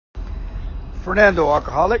Fernando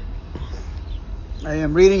Alcoholic. I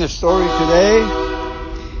am reading a story today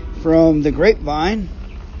from The Grapevine.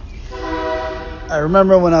 I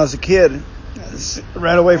remember when I was a kid, I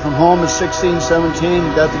ran away from home at 16, 17,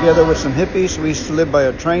 got together with some hippies. We used to live by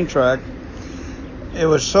a train track. It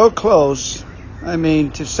was so close. I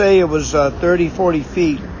mean, to say it was 30, 40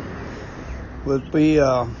 feet would be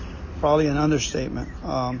probably an understatement.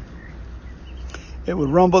 It would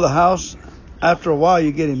rumble the house. After a while,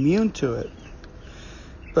 you get immune to it.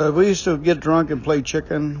 But we used to get drunk and play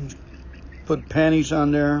chicken, put panties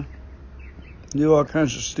on there, do all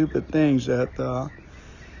kinds of stupid things that,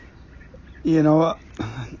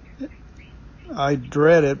 I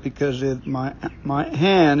dread it because my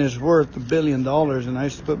hand is worth $1 billion, and I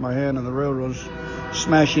used to put my hand on the railroads,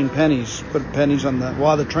 smashing pennies, put pennies on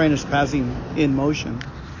while the train is passing in motion.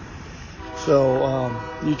 So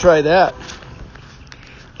you try that.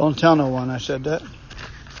 Don't tell no one I said that.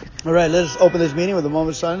 All right, let us open this meeting with a moment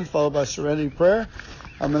of silence, followed by serenity prayer.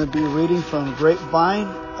 I'm going to be reading from Grapevine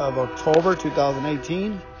of October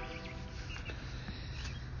 2018.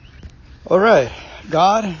 All right,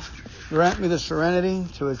 God, grant me the serenity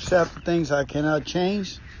to accept the things I cannot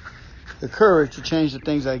change, the courage to change the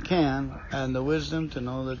things I can, and the wisdom to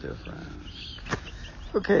know the difference.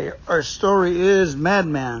 Okay, our story is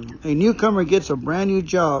Madman. A newcomer gets a brand new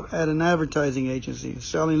job at an advertising agency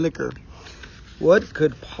selling liquor. What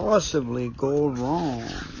could possibly go wrong?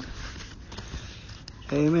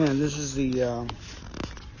 Amen. This is the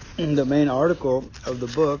main article of the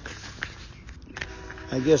book.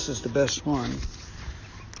 I guess it's the best one.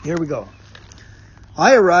 Here we go.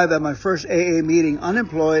 I arrived at my first AA meeting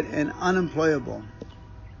unemployed and unemployable.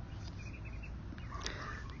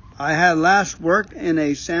 I had last worked in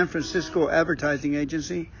a San Francisco advertising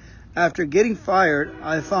agency. After getting fired,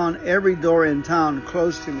 I found every door in town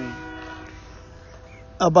closed to me.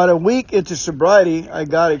 About a week into sobriety, I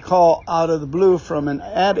got a call out of the blue from an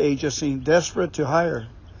ad agency desperate to hire.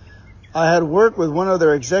 I had worked with one of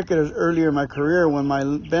their executives earlier in my career when my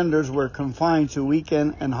vendors were confined to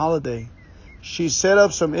weekend and holiday. She set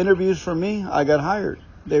up some interviews for me. I got hired.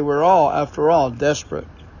 They were all, after all, desperate.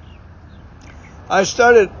 I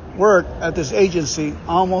started work at this agency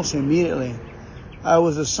almost immediately. I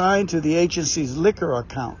was assigned to the agency's liquor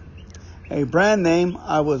account, a brand name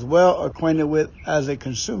I was well acquainted with as a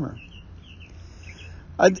consumer.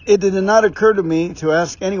 It did not occur to me to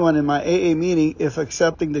ask anyone in my AA meeting if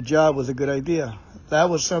accepting the job was a good idea. That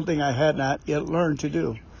was something I had not yet learned to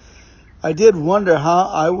do. I did wonder how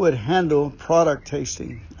I would handle product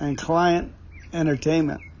tasting and client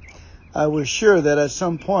entertainment. I was sure that at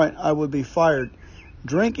some point I would be fired.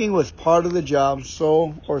 Drinking was part of the job,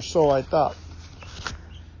 so I thought.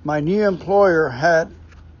 My new employer had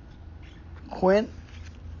Quint,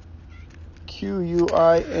 Quint,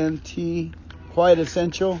 Quite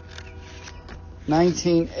Essential,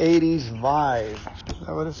 1980s vibe. Is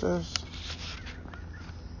that what it says?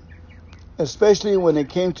 Especially when it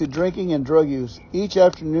came to drinking and drug use. Each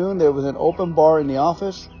afternoon there was an open bar in the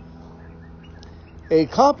office. A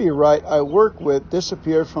copyright I worked with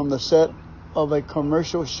disappeared from the set of a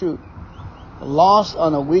commercial shoot. Lost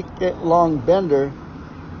on a week-long bender,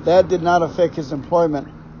 that did not affect his employment.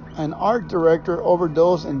 An art director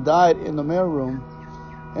overdosed and died in the mailroom.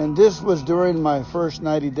 And this was during my first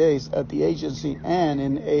 90 days at the agency and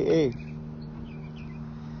in AA.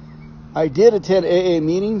 I did attend AA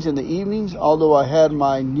meetings in the evenings, although I had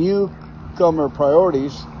my newcomer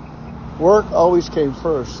priorities. Work always came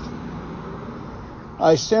first.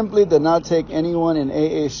 I simply did not take anyone in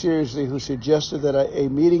AA seriously who suggested that a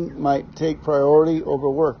meeting might take priority over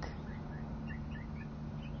work.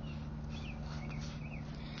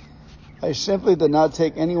 I simply did not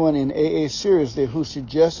take anyone in AA seriously who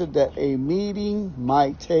suggested that a meeting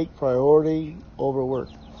might take priority over work.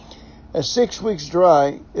 At 6 weeks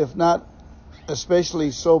dry, if not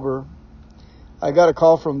especially sober, I got a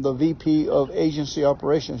call from the VP of Agency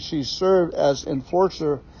Operations. She served as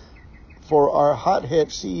enforcer for our hothead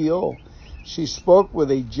CEO. She spoke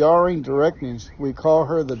with a jarring directness. We call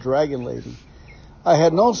her the Dragon Lady. I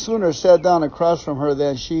had no sooner sat down across from her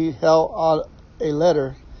than she held out a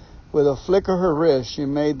letter. With a flick of her wrist, she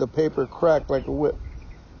made the paper crack like a whip.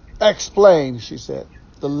 Explain, she said.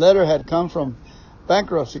 The letter had come from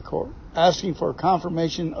bankruptcy court, asking for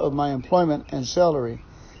confirmation of my employment and salary.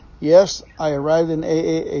 Yes, I arrived in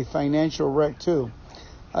AA a financial wreck too.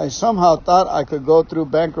 I somehow thought I could go through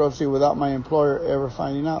bankruptcy without my employer ever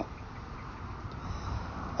finding out.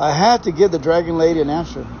 I had to give the Dragon Lady an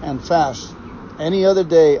answer, and fast. Any other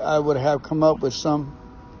day, I would have come up with some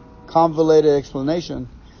convoluted explanation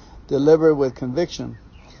delivered with conviction.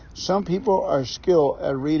 Some people are skilled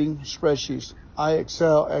at reading spreadsheets. I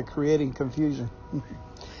excel at creating confusion.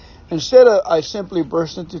 I simply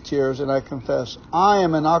burst into tears and I confess, I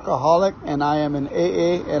am an alcoholic and I am in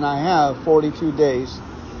AA and I have 42 days.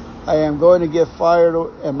 Am I going to get fired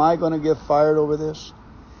over this?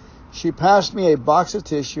 She passed me a box of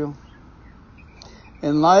tissue.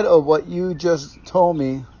 In light of what you just told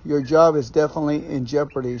me, your job is definitely in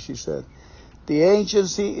jeopardy, she said. The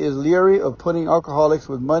agency is leery of putting alcoholics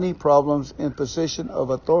with money problems in position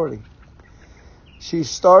of authority. She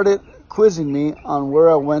started quizzing me on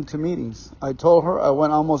where I went to meetings. I told her I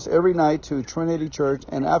went almost every night to Trinity Church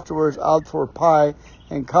and afterwards out for pie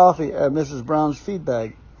and coffee at Mrs. Brown's feed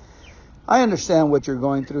bag. I understand what you're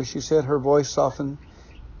going through, she said, her voice softened.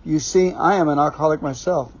 You see, I am an alcoholic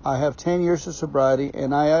myself. I have 10 years of sobriety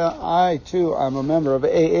and I too, am a member of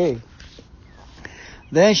AA.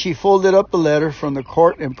 Then she folded up the letter from the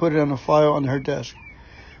court and put it on a file on her desk.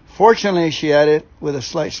 Fortunately, she added with a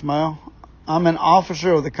slight smile, I'm an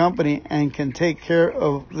officer of the company and can take care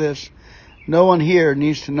of this. No one here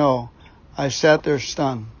needs to know. I sat there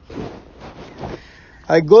stunned.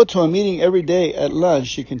 I go to a meeting every day at lunch,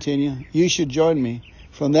 she continued. You should join me.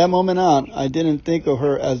 From that moment on, I didn't think of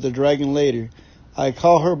her as the Dragon Lady. I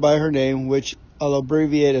call her by her name, which I'll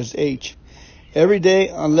abbreviate as H. Every day,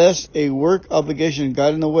 unless a work obligation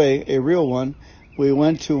got in the way, a real one, we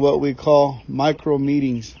went to what we call micro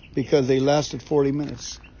meetings because they lasted 40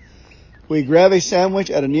 minutes. We grabbed a sandwich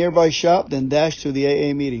at a nearby shop, then dashed to the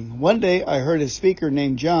AA meeting. One day, I heard a speaker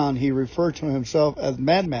named John. He referred to himself as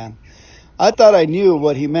Madman. I thought I knew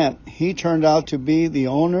what he meant. He turned out to be the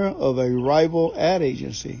owner of a rival ad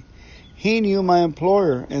agency. He knew my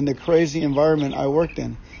employer and the crazy environment I worked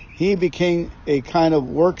in. He became a kind of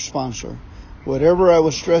work sponsor. Whatever I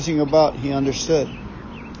was stressing about, he understood.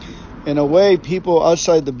 In a way, people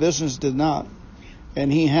outside the business did not.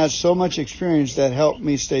 And he had so much experience that helped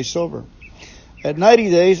me stay sober. At 90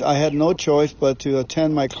 days, I had no choice but to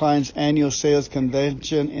attend my client's annual sales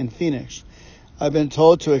convention in Phoenix. I've been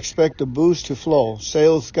told to expect a boost to flow.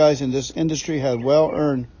 Sales guys in this industry had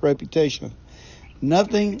well-earned reputation.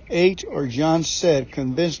 Nothing H or John said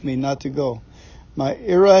convinced me not to go. My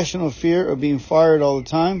irrational fear of being fired all the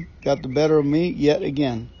time got the better of me yet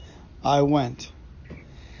again. I went.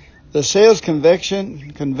 The sales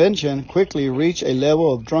convention quickly reached a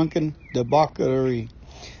level of drunken debauchery.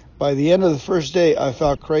 By the end of the first day, I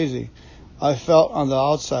felt crazy. I felt on the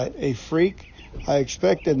outside a freak. I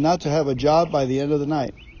expected not to have a job by the end of the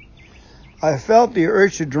night. I felt the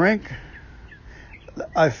urge to drink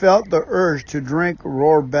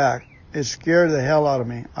roar back. It scared the hell out of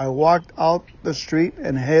me. I walked out the street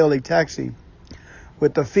and hailed a taxi.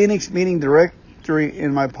 With the Phoenix meeting directory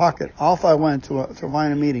in my pocket, off I went to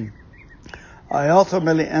find a meeting. I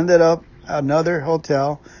ultimately ended up at another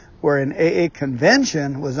hotel where an AA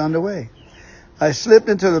convention was underway. I slipped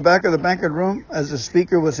into the back of the banquet room as the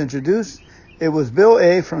speaker was introduced. It was Bill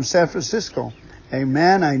A. from San Francisco, a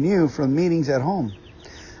man I knew from meetings at home.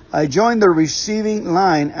 I joined the receiving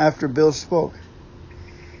line after Bill spoke.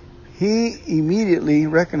 He immediately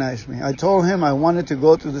recognized me. I told him I wanted to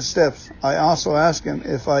go through the steps. I also asked him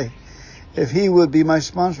if he would be my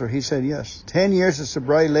sponsor. He said yes. 10 years of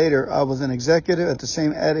sobriety later, I was an executive at the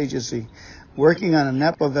same ad agency, working on a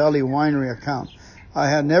Napa Valley winery account. I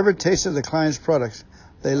had never tasted the client's products.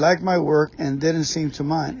 They liked my work and didn't seem to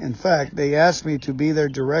mind. In fact, they asked me to be their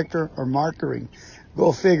director or marketing.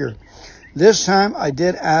 Go figure. This time, I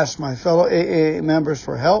did ask my fellow AA members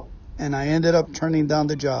for help, and I ended up turning down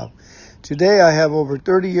the job. Today, I have over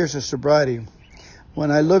 30 years of sobriety.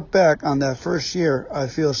 When I look back on that first year, I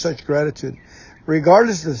feel such gratitude.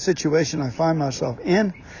 Regardless of the situation I find myself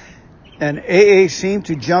in, and AA seemed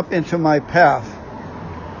to jump into my path.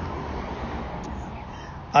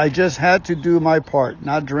 I just had to do my part,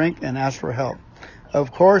 not drink and ask for help.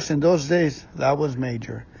 Of course, in those days, that was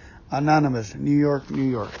major. Anonymous, New York, New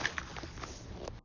York.